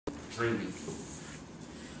dreaming.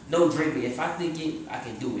 No dreaming. If I think it, I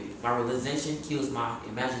can do it. My realization kills my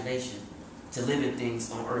imagination to live in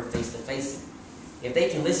things on earth face to face. If they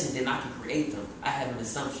can listen, then I can create them. I have an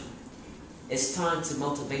assumption. It's time to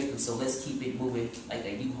motivate them, so let's keep it moving like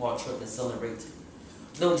a U-Haul truck accelerating.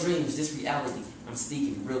 No dreams, this reality. I'm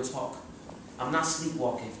speaking real talk. I'm not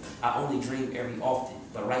sleepwalking. I only dream every often.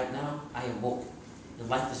 But right now, I am woke. And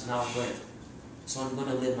life is now breath. So I'm going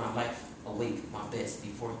to live my life awake, my best,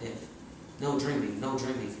 before death. No dreaming, no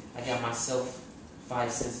dreaming. I got myself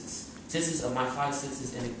 5 senses. Senses of my 5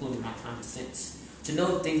 senses and including my common sense. To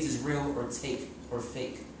know if things is real or take or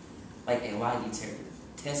fake. Like a lie detector.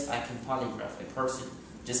 Test I can polygraph a person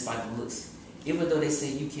just by the looks. Even though they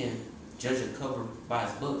say you can judge a cover by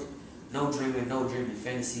its book, no dreaming, no dreaming.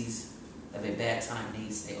 Fantasies of a bad time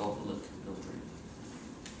needs a overlook. No dreaming.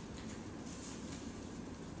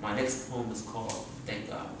 My next poem is called Thank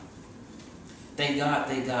God. Thank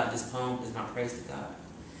God, this poem is my praise to God.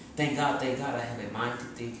 Thank God, I have a mind to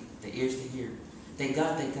think, the ears to hear. Thank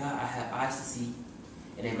God, I have eyes to see,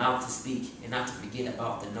 and a mouth to speak, and not to forget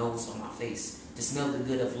about the nose on my face, to smell the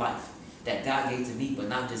good of life that God gave to me, but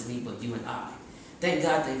not just me, but you and I. Thank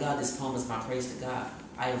God, this poem is my praise to God.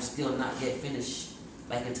 I am still not yet finished,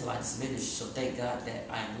 like until I diminish, so thank God that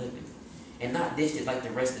I am living. And not dished it like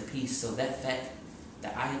the rest in peace, so that fact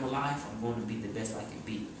that I am alive, I'm going to be the best I can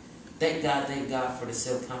be. Thank God for the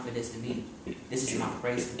self-confidence in me. This is my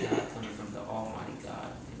praise to God coming from the Almighty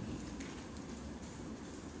God in me.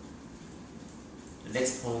 The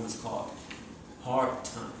next poem is called Hard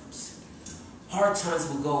Times. Hard times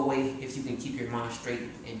will go away if you can keep your mind straight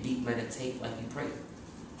and deep meditate like you pray.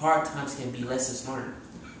 Hard times can be lessons learned.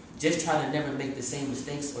 Just try to never make the same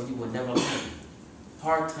mistakes or you will never learn.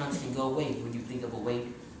 Hard times can go away when you think of a way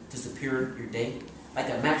to secure your day, like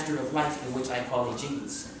a master of life in which I call a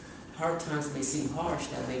genius. Hard times may seem harsh,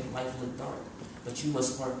 that make life look dark, but you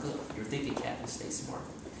must spark up your thinking cap and stay smart.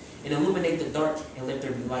 And illuminate the dark and let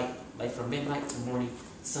there be light, like from midnight to morning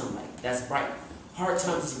sunlight. That's bright. Hard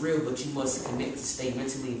times is real, but you must commit to stay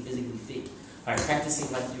mentally and physically fit by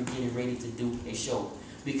practicing like you're getting ready to do a show.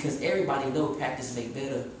 Because everybody knows practice make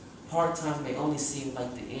better. Hard times may only seem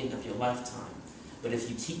like the end of your lifetime, but if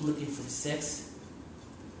you keep looking for sex,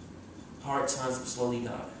 hard times will slowly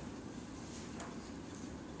die.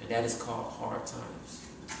 And that is called Hard Times.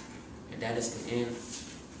 And that is the end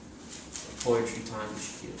of Poetry Time with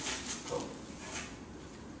Shaquielle Coleman.